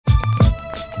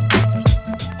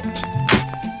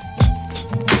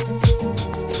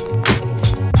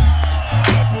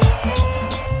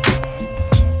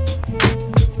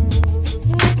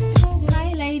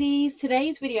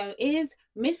today's video is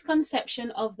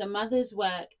misconception of the mother's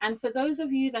work. And for those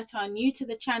of you that are new to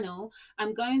the channel,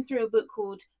 I'm going through a book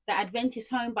called The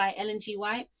Adventist Home by Ellen G.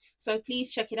 White. So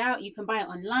please check it out. You can buy it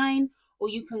online or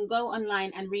you can go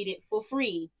online and read it for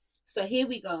free. So here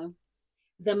we go.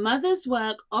 The mother's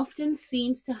work often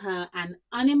seems to her an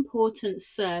unimportant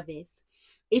service.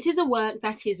 It is a work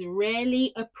that is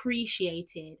rarely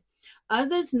appreciated.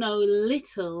 Others know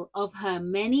little of her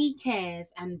many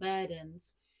cares and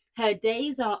burdens. Her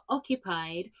days are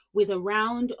occupied with a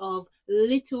round of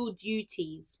little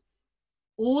duties,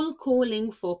 all calling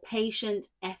for patient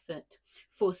effort,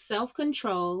 for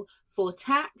self-control, for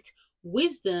tact,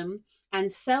 wisdom, and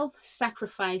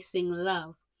self-sacrificing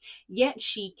love. Yet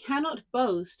she cannot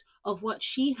boast of what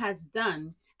she has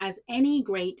done as any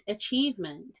great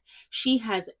achievement. She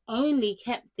has only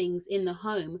kept things in the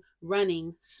home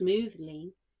running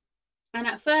smoothly. And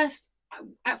at first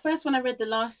when I read the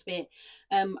last bit,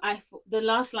 the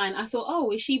last line, I thought,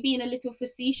 oh, is she being a little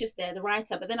facetious there, the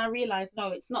writer? But then I realized, no,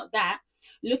 it's not that.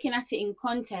 Looking at it in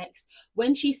context,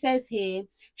 when she says here,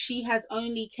 she has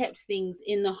only kept things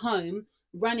in the home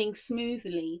running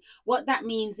smoothly, what that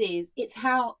means is it's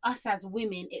how us as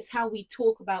women, it's how we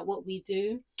talk about what we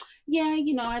do. Yeah,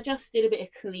 I just did a bit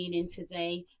of cleaning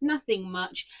today, nothing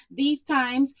much. These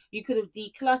times you could have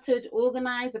decluttered,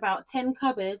 organized about 10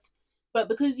 cupboards, but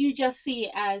because you just see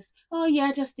it as, oh yeah,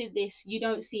 I just did this, you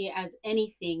don't see it as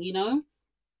anything.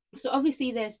 So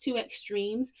obviously there's two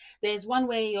extremes. There's one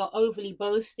where you're overly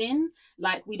boasting,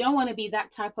 like we don't want to be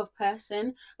that type of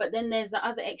person. But then there's the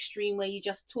other extreme where you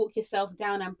just talk yourself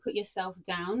down and put yourself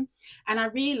down. And I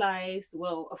realized,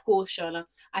 well, of course, Shola,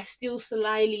 I still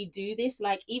slyly do this.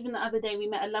 Like even the other day we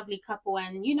met a lovely couple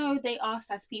and, they asked,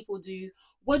 as people do,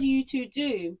 what do you two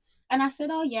do? And I said,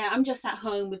 oh yeah, I'm just at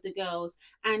home with the girls.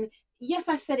 And yes,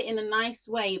 I said it in a nice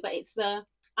way, but it's the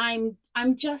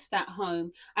I'm just at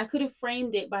home. I could have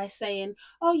framed it by saying,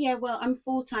 oh yeah, well, I'm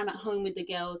full-time at home with the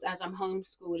girls as I'm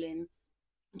homeschooling.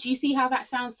 Do you see how that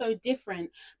sounds so different?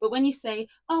 But when you say,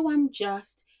 oh,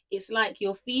 it's like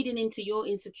you're feeding into your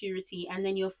insecurity, and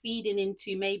then you're feeding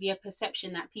into maybe a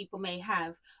perception that people may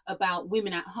have about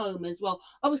women at home as well.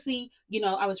 Obviously,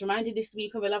 I was reminded this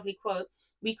week of a lovely quote.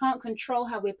 We can't control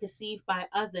how we're perceived by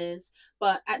others,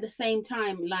 but at the same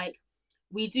time, like,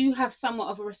 we do have somewhat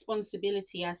of a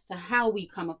responsibility as to how we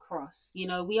come across.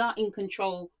 We are in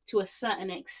control to a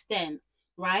certain extent,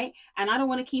 right? And I don't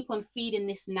want to keep on feeding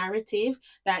this narrative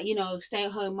that,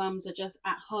 stay-at-home mums are just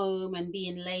at home and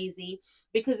being lazy,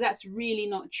 because that's really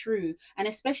not true. And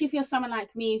especially if you're someone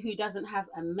like me who doesn't have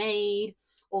a maid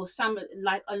or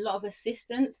like a lot of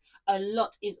assistance, a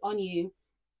lot is on you.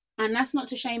 And that's not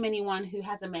to shame anyone who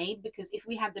has a maid, because if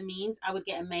we had the means, I would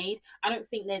get a maid. I don't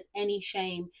think there's any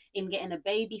shame in getting a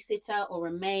babysitter or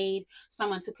a maid,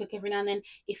 someone to cook every now and then.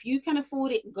 If you can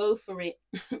afford it, go for it.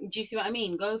 Do you see what I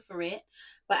mean? Go for it.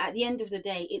 But at the end of the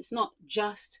day, it's not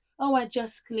just, oh, I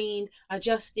just cleaned, I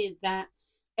just did that.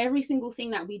 Every single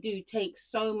thing that we do takes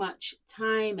so much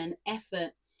time and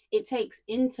effort. It takes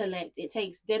intellect, it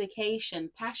takes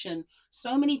dedication, passion,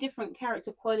 so many different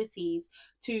character qualities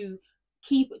to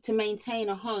maintain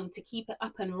a home, to keep it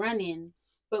up and running.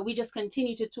 But we just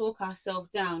continue to talk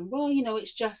ourselves down. Well,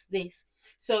 it's just this.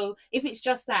 So if it's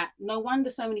just that, no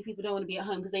wonder so many people don't want to be at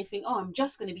home, because they think, oh, I'm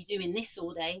just going to be doing this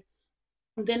all day.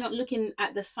 They're not looking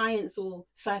at the science or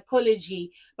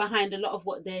psychology behind a lot of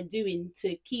what they're doing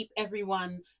to keep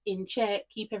everyone in check,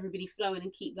 keep everybody flowing,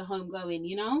 and keep the home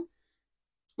going.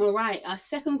 All right, our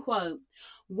second quote.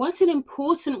 What an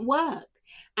important work.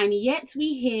 And yet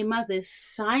we hear mothers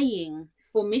sighing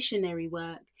for missionary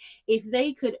work. If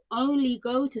they could only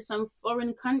go to some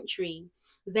foreign country,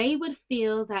 they would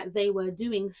feel that they were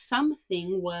doing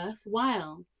something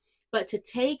worthwhile. But to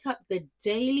take up the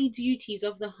daily duties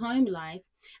of the home life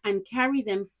and carry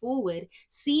them forward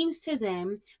seems to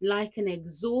them like an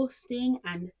exhausting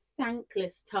and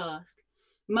thankless task.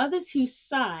 Mothers who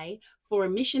sigh for a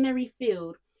missionary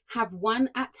field have one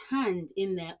at hand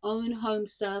in their own home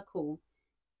circle.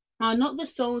 Are not the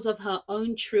souls of her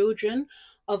own children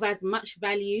of as much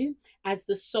value as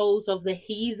the souls of the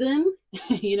heathen?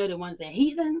 The ones that are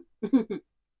heathen.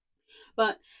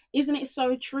 But isn't it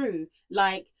so true?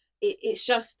 Like, it's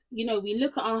just, we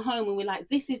look at our home and we're like,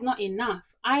 this is not enough.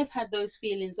 I've had those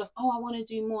feelings of, oh, I want to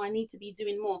do more. I need to be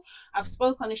doing more. I've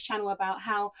spoke on this channel about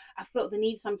how I felt the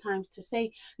need sometimes to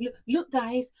say, look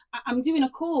guys, I'm doing a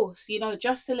course,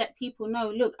 just to let people know,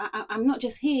 look, I'm not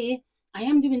just here. I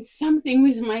am doing something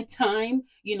with my time,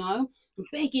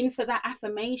 begging for that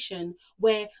affirmation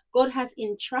where God has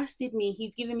entrusted me.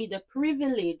 He's given me the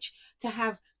privilege to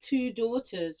have two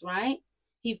daughters, right?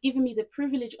 He's given me the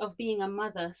privilege of being a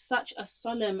mother, such a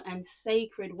solemn and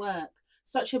sacred work,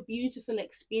 such a beautiful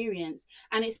experience.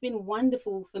 And it's been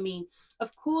wonderful for me.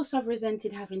 Of course, I've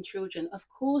resented having children. Of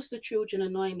course, the children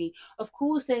annoy me. Of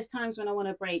course, there's times when I want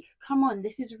to break. Come on,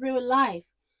 this is real life.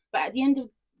 But at the end of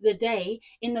the day,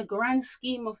 in the grand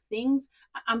scheme of things,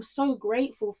 I'm so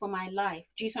grateful for my life.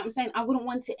 Do you see what I'm saying? I wouldn't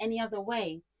want it any other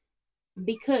way,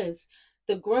 because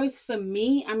the growth for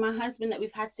me and my husband that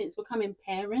we've had since becoming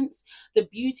parents, the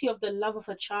beauty of the love of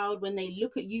a child, when they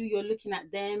look at you, you're looking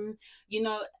at them,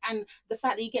 and the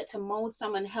fact that you get to mold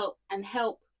someone, help,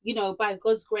 by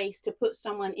God's grace, to put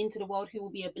someone into the world who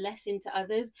will be a blessing to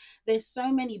others. There's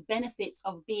so many benefits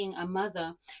of being a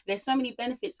mother. There's so many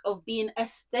benefits of being a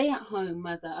stay-at-home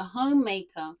mother, a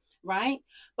homemaker, right?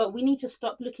 But we need to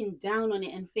stop looking down on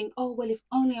it and think, oh, well, if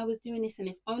only I was doing this and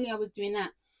if only I was doing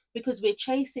that, because we're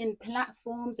chasing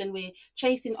platforms and we're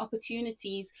chasing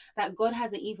opportunities that God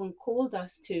hasn't even called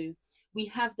us to. We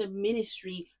have the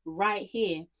ministry right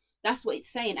here. That's what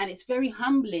it's saying. And it's very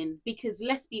humbling, because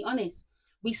let's be honest,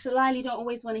 we slyly don't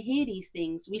always want to hear these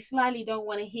things. We slyly don't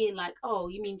want to hear, like, oh,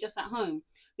 you mean just at home?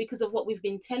 Because of what we've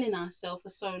been telling ourselves for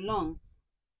so long,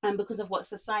 and because of what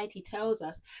society tells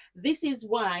us. This is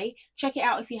why, check it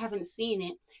out if you haven't seen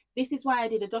it. This is why I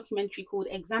did a documentary called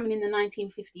Examining the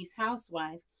 1950s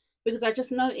Housewife, because I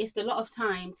just noticed a lot of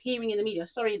times hearing in the media,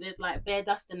 sorry, there's like bare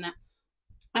dust and that.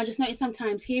 I just noticed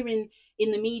sometimes hearing in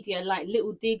the media like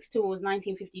little digs towards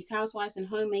 1950s housewives and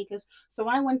homemakers. So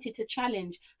I wanted to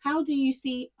challenge, how do you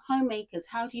see homemakers?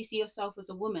 How do you see yourself as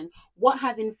a woman? What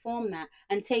has informed that?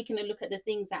 And taking a look at the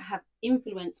things that have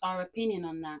influenced our opinion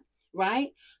on that,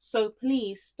 right? So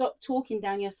please stop talking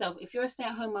down yourself. If you're a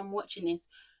stay-at-home mom watching this,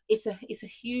 it's a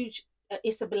huge,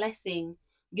 it's a blessing.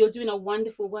 You're doing a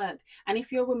wonderful work. And if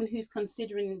you're a woman who's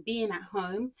considering being at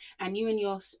home, and you and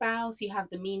your spouse, you have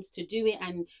the means to do it,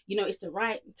 and it's the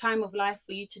right time of life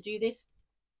for you to do this,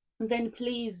 then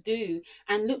please do.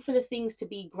 And look for the things to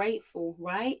be grateful,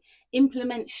 right?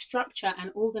 Implement structure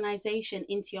and organization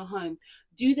into your home.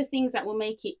 Do the things that will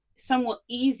make it somewhat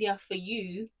easier for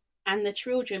you and the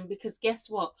children, because guess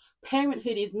what?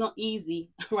 Parenthood is not easy,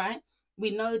 right? We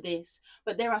know this,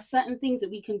 but there are certain things that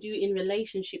we can do in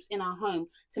relationships in our home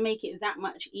to make it that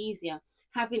much easier.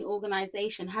 Having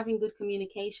organization, having good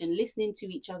communication, listening to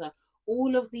each other,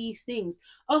 all of these things.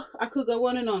 Oh, I could go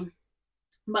on and on,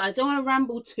 but I don't want to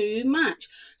ramble too much.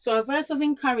 So a verse of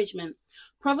encouragement,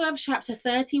 Proverbs chapter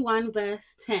 31,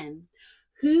 verse 10.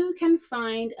 Who can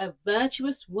find a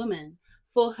virtuous woman?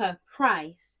 For her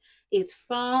price is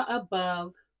far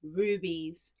above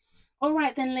rubies. All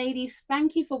right then, ladies,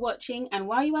 thank you for watching. And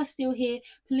while you are still here,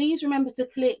 please remember to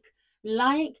click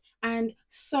like and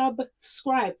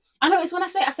subscribe. I know it's when I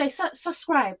say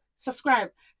subscribe,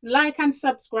 like and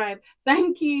subscribe.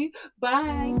 Thank you.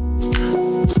 Bye.